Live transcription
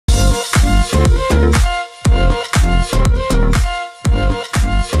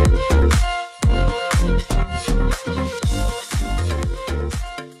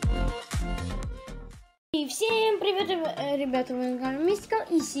привет, ребята, вы на канале Мистикал,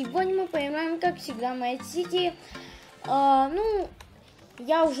 и сегодня мы поиграем, как всегда, в Сити. Ну,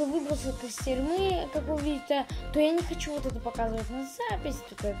 я уже выбрался из тюрьмы, как вы видите, то я не хочу вот это показывать на запись,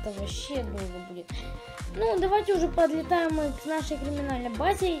 тут это вообще долго будет. Ну, давайте уже подлетаем мы к нашей криминальной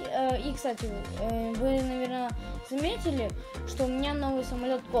базе. И, кстати, вы, наверное, заметили, что у меня новый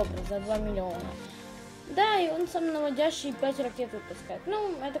самолет Кобра за 2 миллиона. Да, и он сам наводящий 5 ракет выпускает.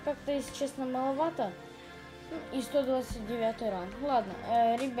 Ну, это как-то, если честно, маловато. И 129 ранг. Ладно,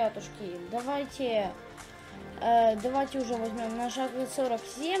 ребятушки, давайте уже возьмем наш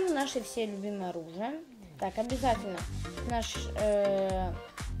АК-47, наше все любимое оружие. Так, обязательно наше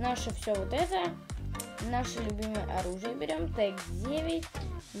все вот это, наше любимое оружие берем. ТЭК-9,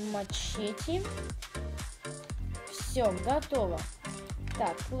 мачете. Все, готово.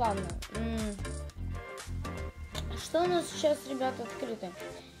 Так, ладно. Что у нас сейчас, ребята, открыто?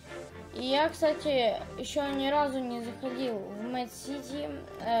 И я, кстати, еще ни разу не заходил в Сити.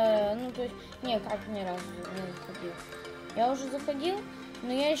 Ну, то есть, не, как ни разу не заходил. Я уже заходил,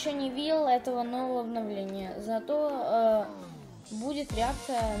 но я еще не видел этого нового обновления. Зато будет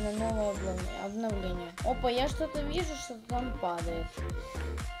реакция на новое обновление. Опа, я что-то вижу, что там падает.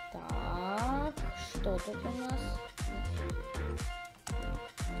 Так, что тут у нас?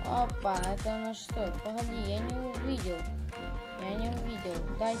 Опа, это у нас что? Погоди, я не увидел.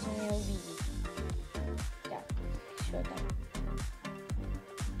 Дайте мне увидеть. Так, что там?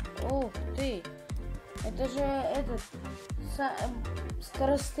 Ух ты! Это же этот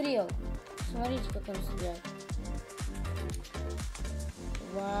скорострел. Смотрите, как он стреляет.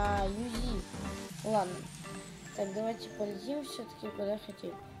 Вау, юзи. Ладно. Так, давайте полетим все-таки куда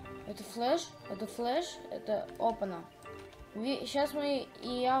хотим. Это флеш? Это опана. Сейчас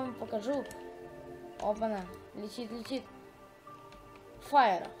я вам покажу. Опана. Летит.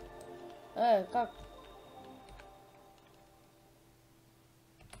 Фаер. Как?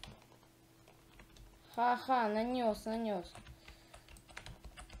 Ха-ха, нанес.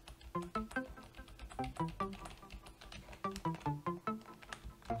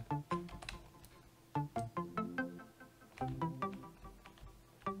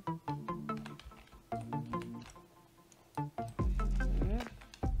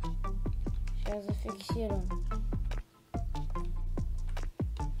 Сейчас зафиксируем.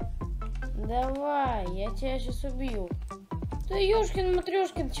 Давай, я тебя сейчас убью. Да ёшкин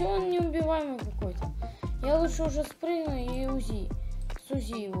матрешкин, чего он неубиваемый какой-то? Я лучше уже спрыгну и с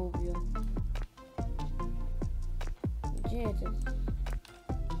УЗИ его убью. Где этот?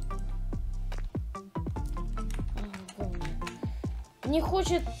 Не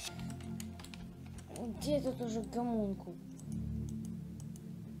хочет. Где этот уже гомункул?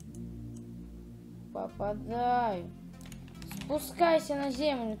 Попадай. Спускайся на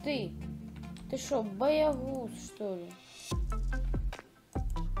землю, ты. Ты шо, боягуз, что ли?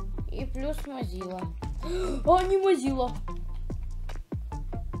 И плюс мазила. А, не мазила.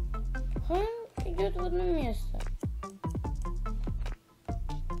 Идет в одно место.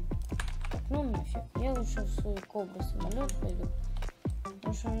 Так, ну нафиг. Я лучше в свою Кобру самолет пойду.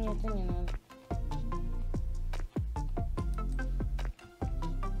 Потому что мне это не надо.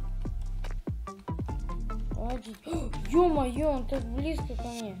 Ё-моё, он так близко ко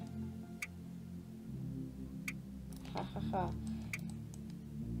мне. Ха-ха-ха.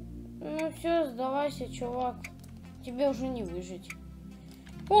 Ну все, сдавайся, чувак. Тебе уже не выжить.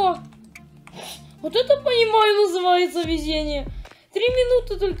 О! Вот это, понимаю, называется везение. 3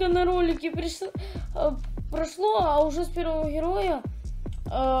 минуты только на ролике прошло, а уже с первого героя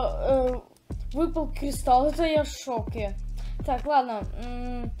выпал кристалл. Это я в шоке. Так, ладно.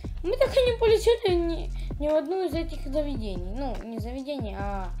 Мы так и не полетели ни в одну из этих заведений. Ну, не заведений,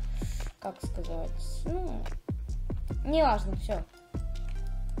 а как сказать. Ну, не важно, все.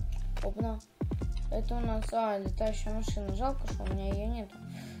 Опна. Это у нас, летающая машина. Жалко, что у меня ее нету.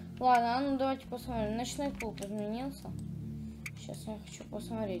 Ладно, ну давайте посмотрим. Ночной клуб изменился. Сейчас я хочу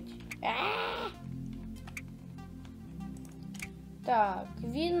посмотреть. Так,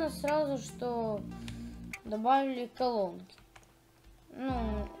 видно сразу, что добавили колонки.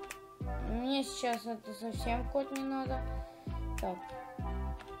 Ну, мне сейчас это совсем код не надо. Так,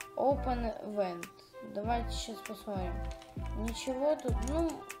 Open Event. Давайте сейчас посмотрим. Ничего тут,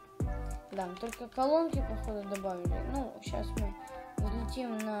 ну, да, только колонки, походу, добавили. Ну, сейчас мы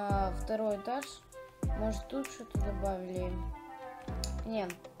взлетим на 2-й этаж. Может, тут что-то добавили.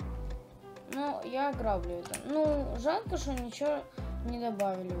 Нет. Ну, я ограблю это. Ну, жалко, что ничего не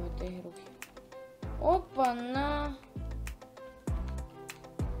добавили в этой игрухе. Опа, на...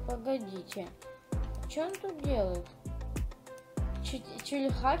 Погодите. Что он тут делает? Чили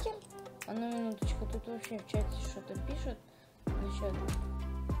хакер? одну минуточку, тут вообще в чате что-то пишут насчет...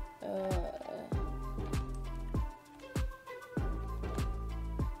 Это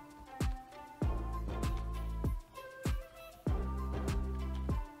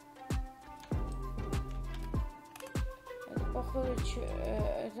походу...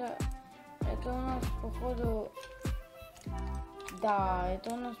 Это у нас походу... Да,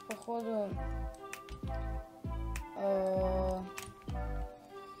 это у нас походу...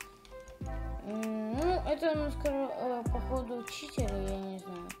 Ну, это у нас, походу, читеры, я не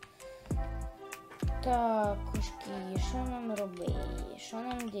знаю. Так, кушки, что нам робить? Что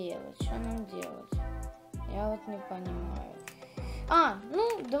нам делать? Что нам делать? Я вот не понимаю.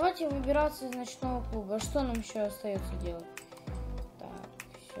 Ну, давайте выбираться из ночного клуба. Что нам еще остается делать? Так,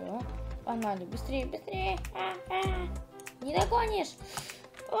 все. Погнали, быстрее, быстрее. Не догонишь.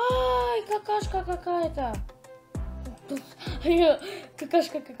 Ай, какашка какая-то.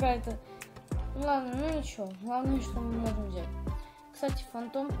 Какашка какая-то. Ладно, ну ничего. Главное, что мы можем взять. Кстати,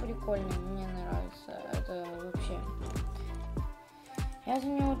 фантом прикольный, мне нравится. Это вообще. Я за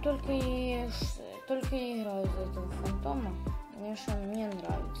него только и играю за этого фантома. Конечно, мне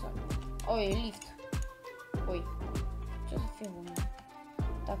нравится. Ой, лифт. Ой, что за фигня?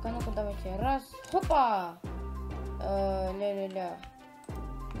 Так, а ну-ка давайте. Раз. Хопа! Ля-ля-ля.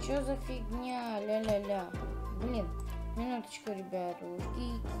 Что за фигня? Ля-ля-ля. Блин. Минуточку, ребята.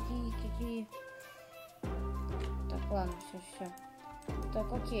 Ки-ки-ки-ки. Так, ладно, все.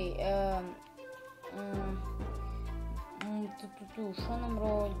 Так, окей. Что нам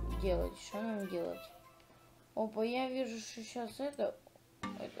делать? Что нам делать? Опа, я вижу, что сейчас это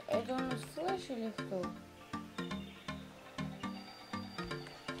у нас флеш или кто?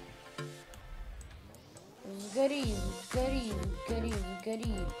 Сгори.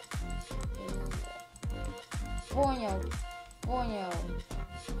 Понял.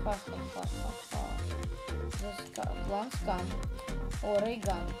 Ха-ха-ха-ха-ха. План скан. О,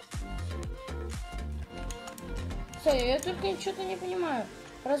 рейган. Кстати, я только что-то не понимаю.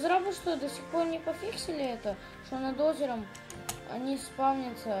 Разрабы что, до сих пор не пофиксили это? Что над озером они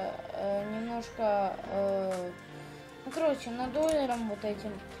спавнятся немножко... Ну, короче, над озером вот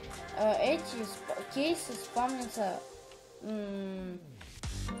этим эти кейсы спавнятся в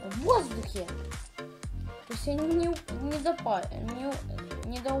воздухе. То есть они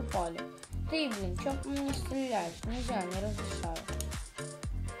не доупали. Ты, блин, чё по мне стреляешь? Нельзя, не разрешаю.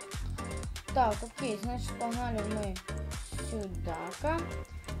 Так, окей, значит, погнали мы сюда-ка.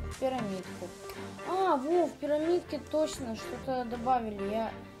 В пирамидку. В пирамидке точно что-то добавили.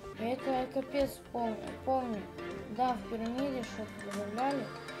 Я это капец помню. Да, в пирамиде что-то добавляли.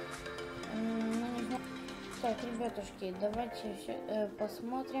 Ну, не знаю. Так, ребятушки, давайте все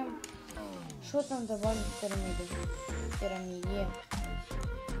посмотрим, что там добавили в пирамиде.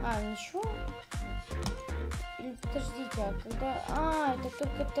 Ничего? Или подождите, а когда... это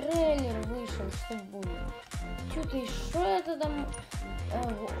только трейлер вышел, что будет. Что это там...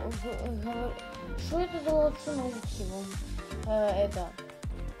 Что это дало, что на ухе вам это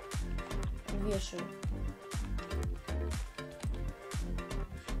вешаю?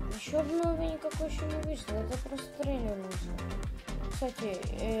 Еще обновы никакой еще не вышло, это просто трейлер вышел. Кстати,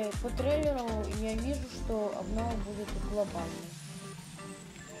 по трейлеру я вижу, что обнова будет глобальной.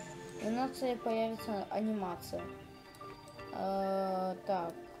 У нас появится анимация.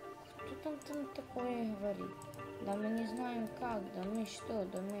 Так, кто там такое говорит? Да мы не знаем как, да мы что,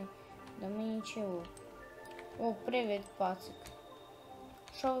 да мы ничего. О, привет, пацик.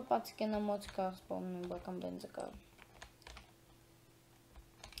 Что вы, пацики, на моцках с полным баком бензика?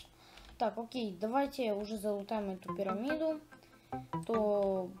 Так, окей, давайте уже залутаем эту пирамиду.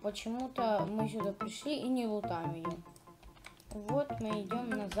 То почему-то мы сюда пришли и не лутаем ее. Вот мы идем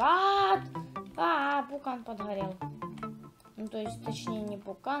назад. Пукан подгорел. Ну, то есть, точнее, не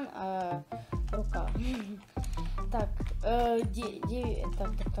пукан, а рука. Так,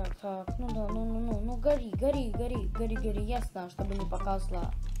 так. Ну, гори, ясно, чтобы не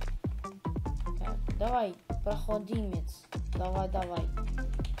показала. Так, давай, проходимец. Давай.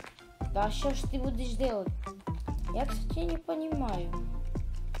 Да, что ж ты будешь делать? Я, кстати, не понимаю.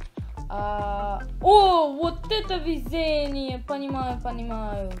 О, вот это везение!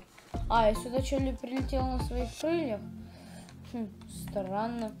 Понимаю. Я сюда что ли прилетел на своих крыльях?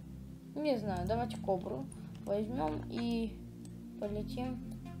 Странно. Не знаю, давайте кобру возьмем и полетим.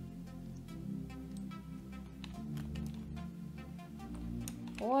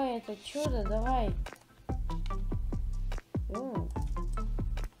 Ой, это чудо, давай.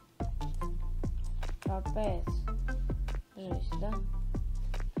 Капец. Жесть, да?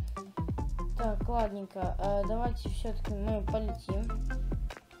 Так, ладненько. Давайте все-таки мы полетим.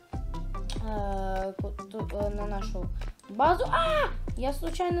 на нашу базу. Я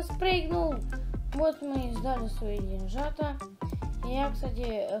случайно спрыгнул. Вот мы сдали свои деньжата. Я,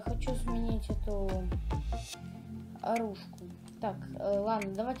 кстати, хочу сменить эту оружку. Так,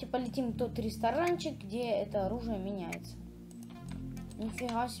 ладно, давайте полетим в тот ресторанчик, где это оружие меняется.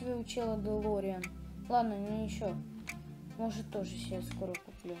 Нифига себе, учила Делориан. Ладно, ну еще. Может, тоже себе скоро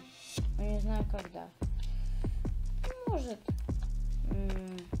куплю. Но не знаю, когда. Может.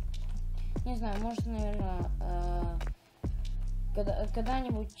 Не знаю, может, наверное,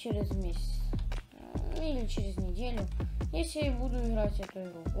 когда-нибудь через месяц. Или через неделю. Если я буду играть эту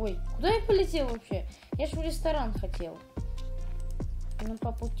игру. Ой, куда я полетел вообще? Я ж в ресторан хотел. Но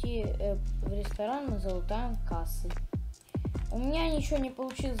по пути в ресторан мы залутаем кассы. У меня ничего не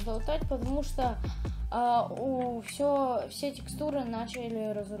получилось залутать, потому что все текстуры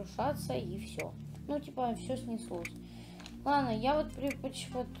начали разрушаться и все. Ну, типа, все снеслось. Ладно, я вот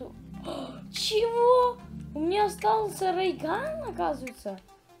предпочитаю... Чего? У меня остался рейган, оказывается?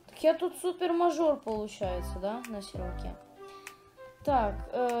 Так я тут супер мажор, получается, да, на серваке. Так,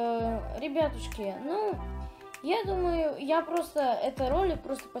 ребятушки, ну, я думаю, это ролик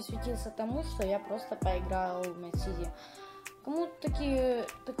просто посвятился тому, что я просто поиграл в Mad City. Кому-то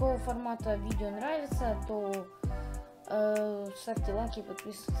такого формата видео нравится, то ставьте лайки и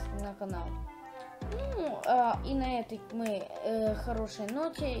подписывайтесь на канал. Ну, и на этой мы хорошей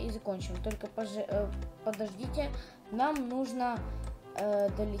ноте и закончим. Только подождите, нам нужно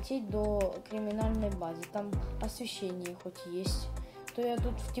долететь до криминальной базы. Там освещение хоть есть. То я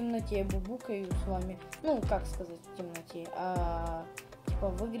тут в темноте бубукаю с вами. Ну, как сказать в темноте? Типа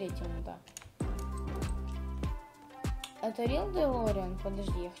в игре темнота. Это real Делориан?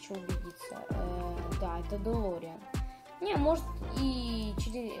 Подожди, я хочу убедиться. Да, это Делориан. Не, может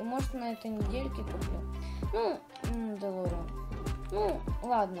может на этой недельке куплю. Ну, Делориан. Ну,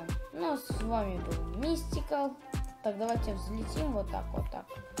 ладно. Ну, с вами был Мистикал. Так, давайте взлетим вот так.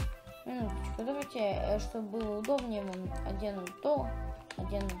 Минуточку, давайте, чтобы было удобнее, вам одену то,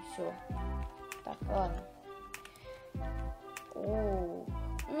 одену все. Так, ладно.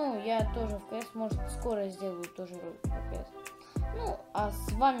 Ну, я тоже в КС, может, скоро сделаю тоже ролик по КС. Ну, а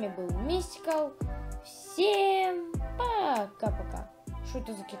с вами был Мистикал. Всем пока-пока. Что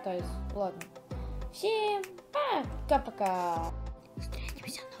это за китаец? Ладно. Всем пока-пока.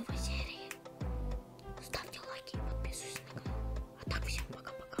 Встретимся в новой серии. Ставьте лайки и подписывайтесь на канал. А так, всем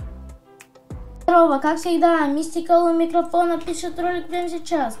пока-пока. Здорово, как всегда, Мистикал у микрофона пишет ролик прямо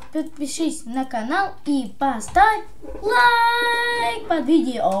сейчас. Подпишись на канал и поставь лайк под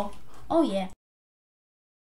видео. Oh yeah.